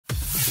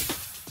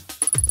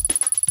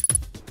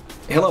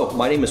Hello,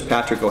 my name is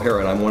Patrick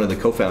O'Hara and I'm one of the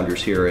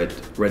co-founders here at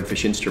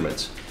Redfish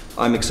Instruments.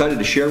 I'm excited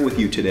to share with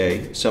you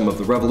today some of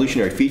the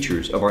revolutionary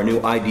features of our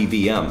new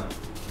iDVM,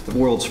 the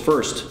world's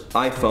first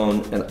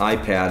iPhone and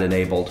iPad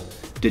enabled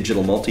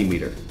digital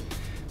multimeter.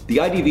 The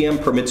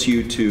iDVM permits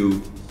you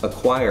to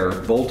acquire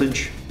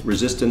voltage,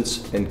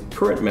 resistance, and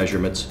current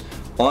measurements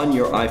on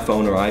your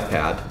iPhone or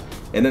iPad,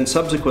 and then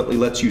subsequently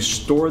lets you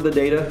store the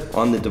data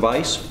on the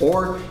device,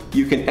 or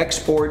you can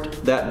export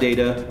that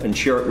data and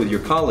share it with your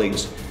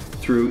colleagues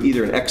through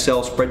either an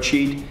Excel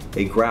spreadsheet,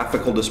 a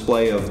graphical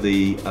display of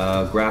the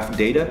graph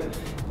data,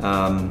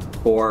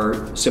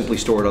 or simply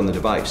store it on the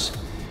device.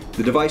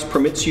 The device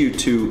permits you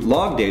to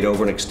log data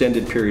over an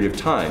extended period of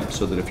time,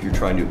 so that if you're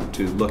trying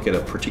to look at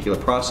a particular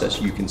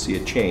process, you can see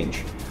it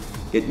change.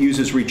 It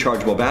uses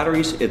rechargeable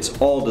batteries.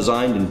 It's all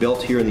designed and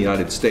built here in the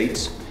United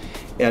States.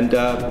 And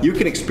you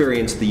can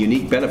experience the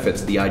unique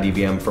benefits of the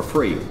iDVM for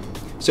free.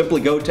 Simply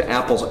go to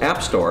Apple's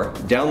App Store,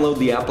 download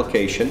the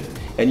application,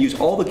 and use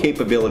all the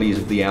capabilities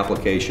of the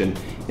application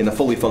in the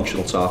fully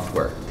functional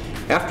software.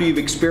 After you've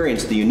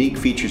experienced the unique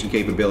features and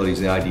capabilities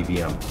of the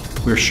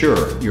iDVM, we're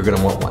sure you're going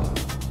to want one.